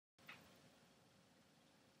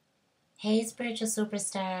Hey, spiritual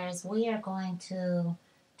superstars, we are going to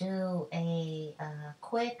do a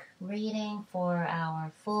quick reading for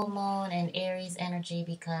our full moon and Aries energy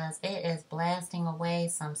because it is blasting away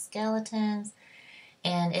some skeletons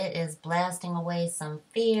and it is blasting away some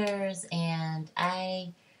fears, and I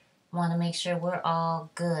want to make sure we're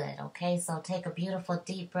all good. Okay, so take a beautiful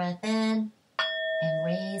deep breath in and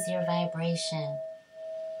raise your vibration.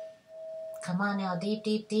 Come on now, deep,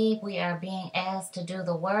 deep, deep. We are being asked to do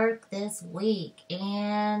the work this week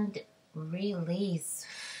and release.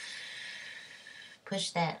 Push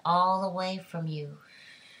that all away from you.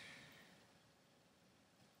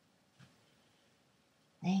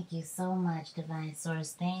 Thank you so much, Divine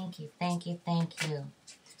Source. Thank you, thank you, thank you.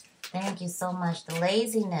 Thank you so much. The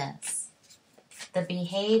laziness, the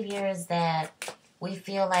behaviors that we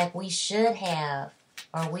feel like we should have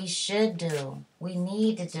or we should do, we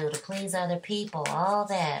need to do to please other people, all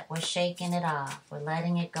that, we're shaking it off. We're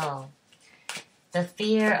letting it go. The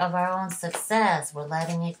fear of our own success, we're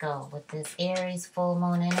letting it go. With this Aries full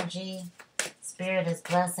moon energy, Spirit is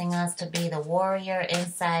blessing us to be the warrior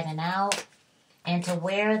inside and out and to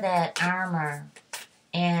wear that armor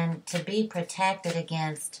and to be protected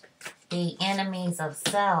against the enemies of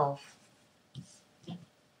self.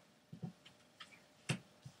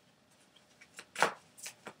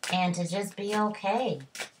 And to just be okay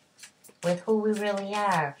with who we really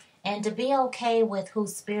are. And to be okay with who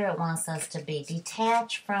Spirit wants us to be.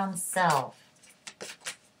 Detach from self.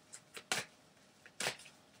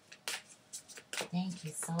 Thank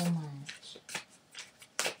you so much.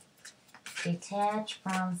 Detach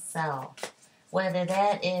from self. Whether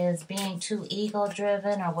that is being too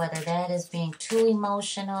ego-driven or whether that is being too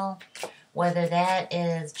emotional. Whether that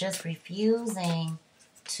is just refusing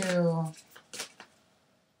to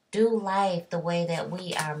do life the way that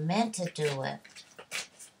we are meant to do it.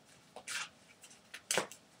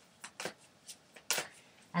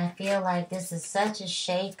 I feel like this is such a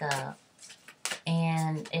shake-up,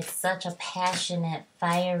 and it's such a passionate,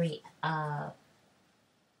 fiery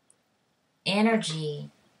energy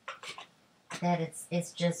that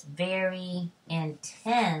it's just very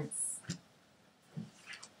intense,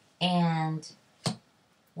 and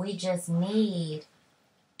we just need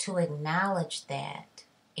to acknowledge that.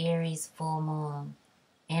 Aries full moon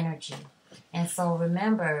energy. And so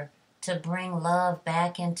remember to bring love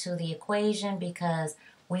back into the equation because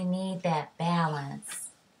we need that balance.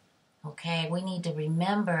 Okay, we need to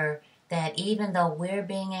remember that even though we're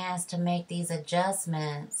being asked to make these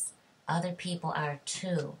adjustments, other people are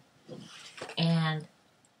too. And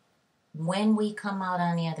when we come out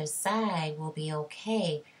on the other side, we'll be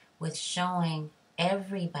okay with showing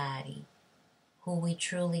everybody who we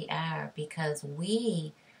truly are, because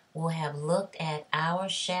we will have looked at our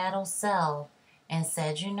shadow self and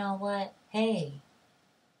said, you know what? Hey,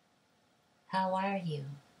 how are you?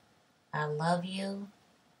 I love you,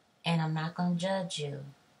 and I'm not going to judge you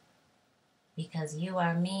because you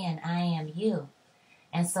are me and I am you.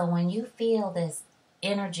 And so when you feel this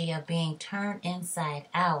energy of being turned inside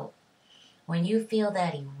out, when you feel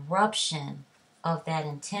that eruption of that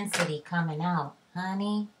intensity coming out,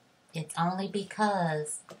 honey, it's only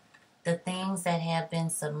because the things that have been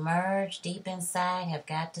submerged deep inside have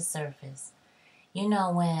got to surface. You know,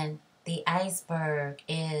 when the iceberg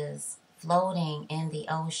is floating in the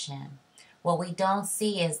ocean, what we don't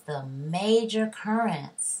see is the major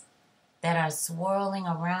currents that are swirling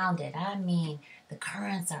around it. I mean, the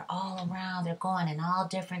currents are all around. They're going in all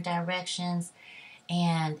different directions.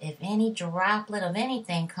 And if any droplet of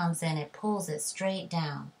anything comes in, it pulls it straight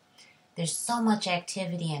down. There's so much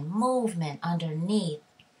activity and movement underneath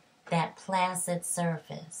that placid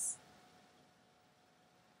surface.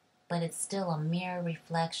 But it's still a mirror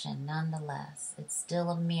reflection nonetheless. It's still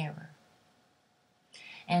a mirror.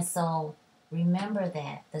 And so remember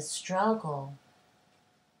that the struggle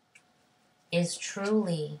is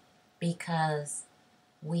truly because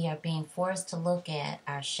we are being forced to look at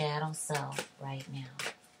our shadow self right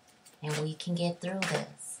now. And we can get through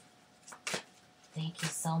this. Thank you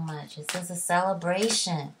so much. This is a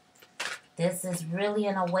celebration. This is really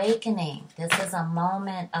an awakening. This is a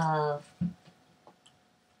moment of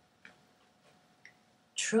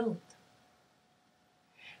truth.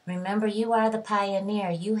 Remember, you are the pioneer.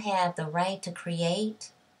 You have the right to create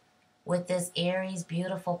with this Aries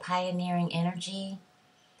beautiful pioneering energy.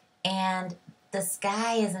 And the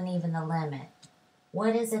sky isn't even the limit.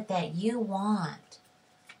 What is it that you want?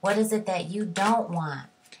 What is it that you don't want?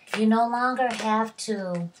 You no longer have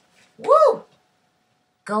to,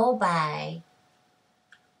 go by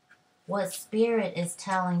what Spirit is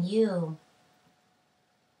telling you,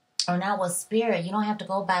 or not what Spirit, you don't have to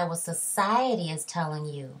go by what society is telling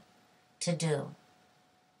you to do.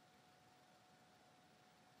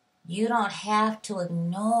 You don't have to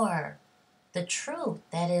ignore the truth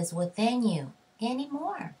that is within you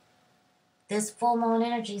anymore. This full moon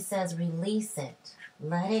energy says release it.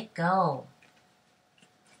 Let it go.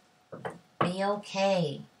 Be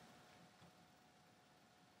okay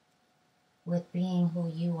with being who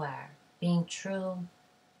you are, being true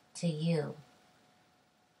to you.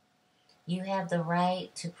 You have the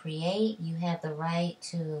right to create. You have the right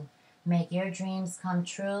to make your dreams come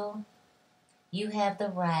true. You have the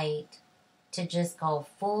right to just go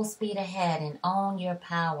full speed ahead and own your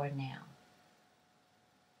power now.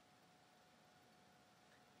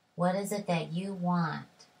 What is it that you want?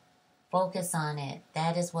 Focus on it.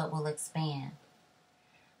 That is what will expand.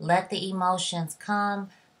 Let the emotions come,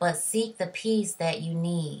 but seek the peace that you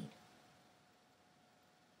need.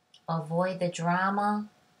 Avoid the drama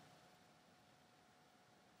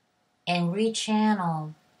and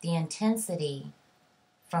rechannel the intensity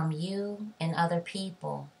from you and other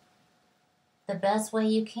people the best way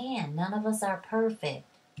you can. None of us are perfect.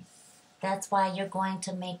 That's why you're going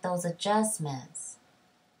to make those adjustments.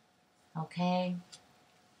 Okay?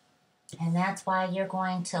 And that's why you're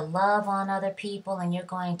going to love on other people and you're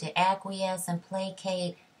going to acquiesce and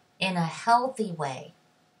placate in a healthy way.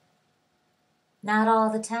 Not all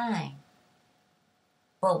the time.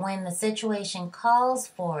 But when the situation calls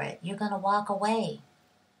for it, you're going to walk away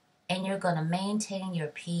and you're going to maintain your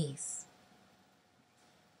peace.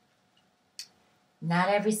 Not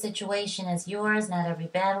every situation is yours, not every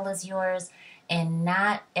battle is yours, and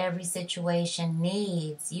not every situation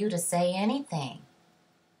needs you to say anything.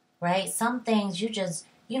 Right? Some things you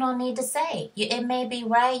don't need to say. It may be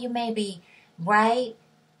right, you may be right,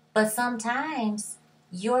 but sometimes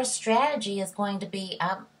your strategy is going to be,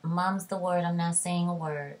 mum's the word, I'm not saying a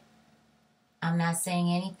word. I'm not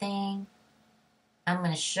saying anything. I'm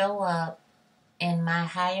going to show up in my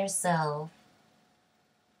higher self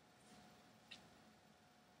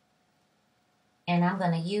and I'm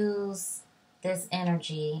going to use this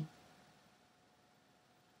energy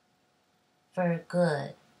for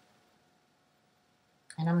good.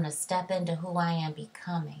 And I'm going to step into who I am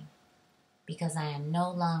becoming because I am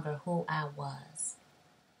no longer who I was.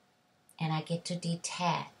 And I get to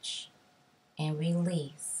detach and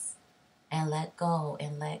release and let go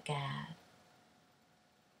and let God.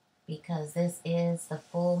 Because this is the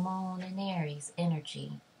full moon in Aries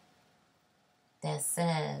energy that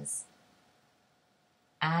says,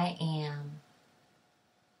 I am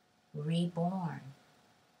reborn.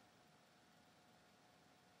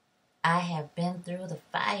 I have been through the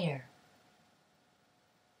fire.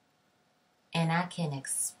 And I can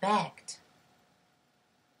expect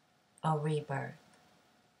a rebirth.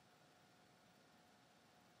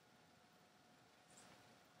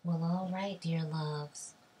 Well, all right, dear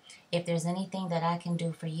loves. If there's anything that I can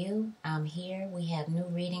do for you, I'm here. We have new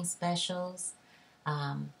reading specials.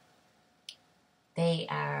 They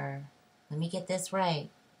are, let me get this right.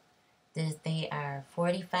 They are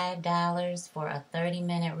 $45 for a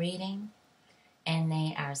 30-minute reading. And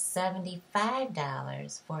they are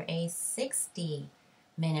 $75 for a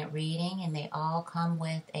 60-minute reading. And they all come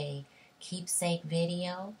with a keepsake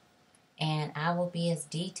video. And I will be as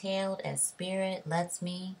detailed as Spirit lets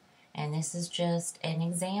me. And this is just an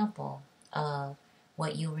example of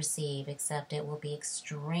what you receive, except it will be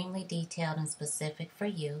extremely detailed and specific for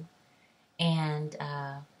you. And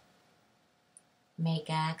may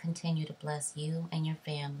God continue to bless you and your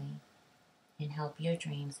family and help your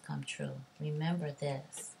dreams come true. Remember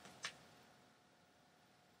this.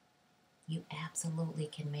 You absolutely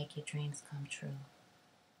can make your dreams come true.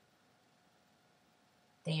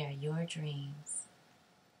 They are your dreams.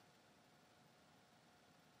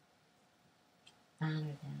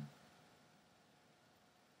 Honor them.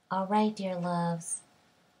 All right, dear loves.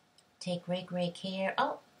 Take great, great care.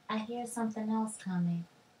 Oh, I hear something else coming.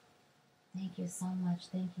 Thank you so much.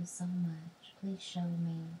 Thank you so much. Please show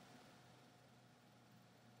me.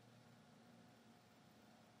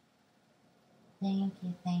 Thank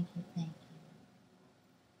you, thank you, thank you.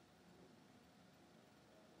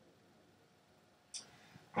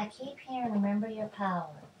 I keep hearing, remember your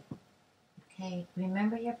power. Okay,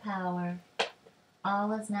 remember your power.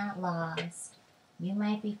 All is not lost. You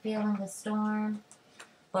might be feeling the storm,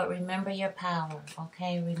 but remember your power.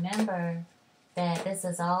 Okay, remember that this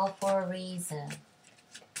is all for a reason.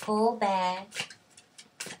 Pull back.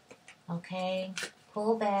 Okay,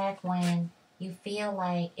 pull back when you feel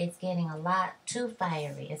like it's getting a lot too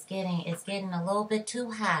fiery. It's getting a little bit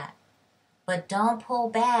too hot. But don't pull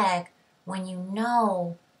back when you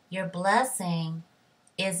know your blessing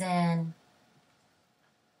is in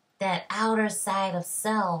that outer side of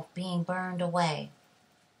self being burned away.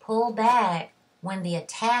 Pull back when the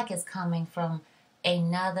attack is coming from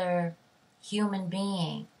another human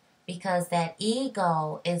being, because that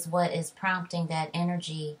ego is what is prompting that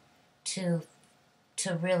energy to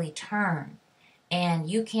really turn. And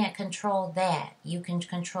you can't control that. You can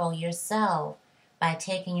control yourself by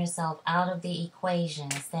taking yourself out of the equation.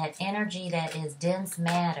 It's that energy that is dense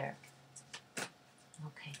matter.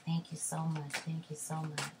 Okay, thank you so much. Thank you so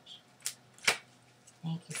much.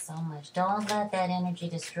 Thank you so much. Don't let that energy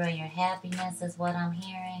destroy your happiness, is what I'm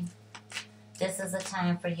hearing. This is a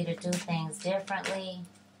time for you to do things differently.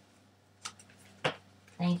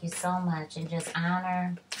 Thank you so much. And just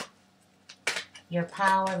honor your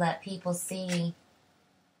power. Let people see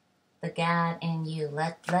the God in you.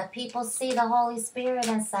 Let people see the Holy Spirit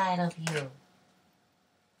inside of you.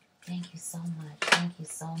 Thank you so much. Thank you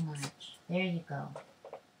so much. There you go.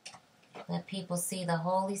 Let people see the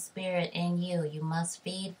Holy Spirit in you. You must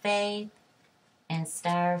feed faith and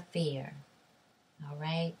starve fear. All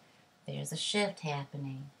right? There's a shift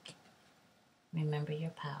happening. Remember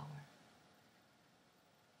your power.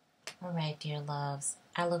 All right, dear loves.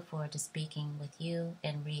 I look forward to speaking with you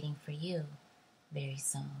and reading for you very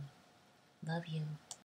soon. Love you.